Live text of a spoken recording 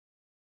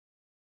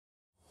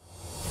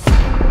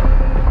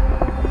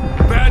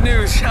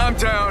I'm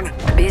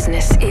down.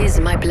 Business is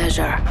my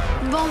pleasure.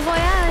 Bon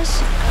voyage.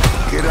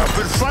 Get up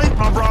and fight,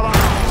 my brother.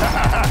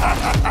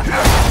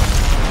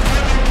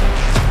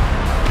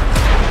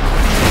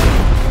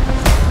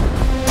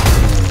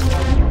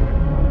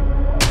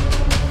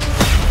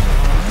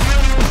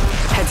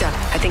 Heads up.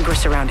 I think we're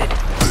surrounded.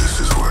 This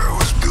is where I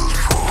was built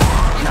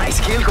for. Nice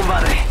kill,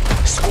 compadre.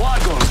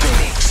 Squad goals,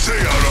 baby. Stay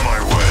out of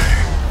my way.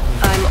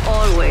 I'm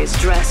always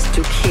dressed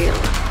to kill.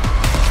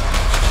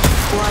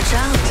 Watch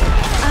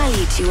out. I'll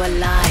eat you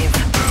alive.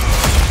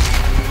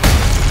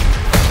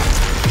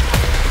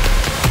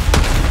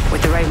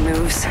 With the right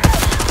moves,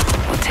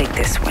 we'll take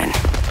this win.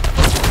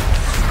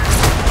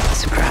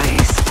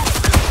 Surprise.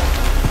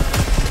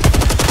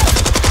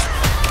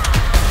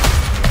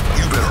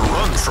 You better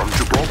run from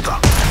Gibraltar.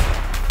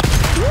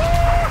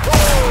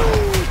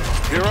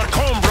 Here I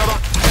come, brother.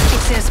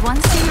 If there's one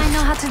thing I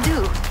know how to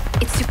do,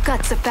 it's to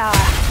cut the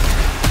power.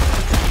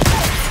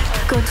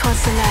 Go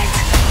towards the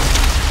light.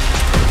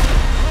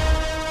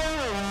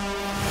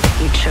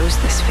 You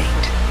chose this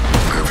fate.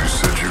 Have you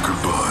said your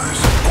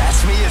goodbyes?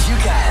 That's me if you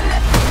can.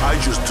 I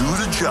just do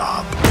the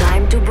job.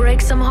 Time to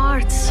break some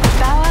hearts.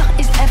 Power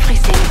is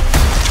everything.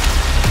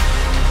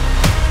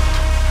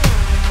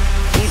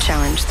 You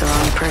challenged the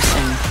wrong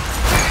person.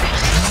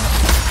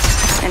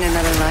 In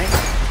another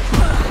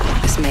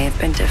life, this may have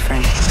been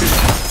different.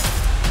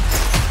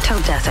 Tell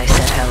death I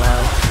said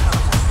hello.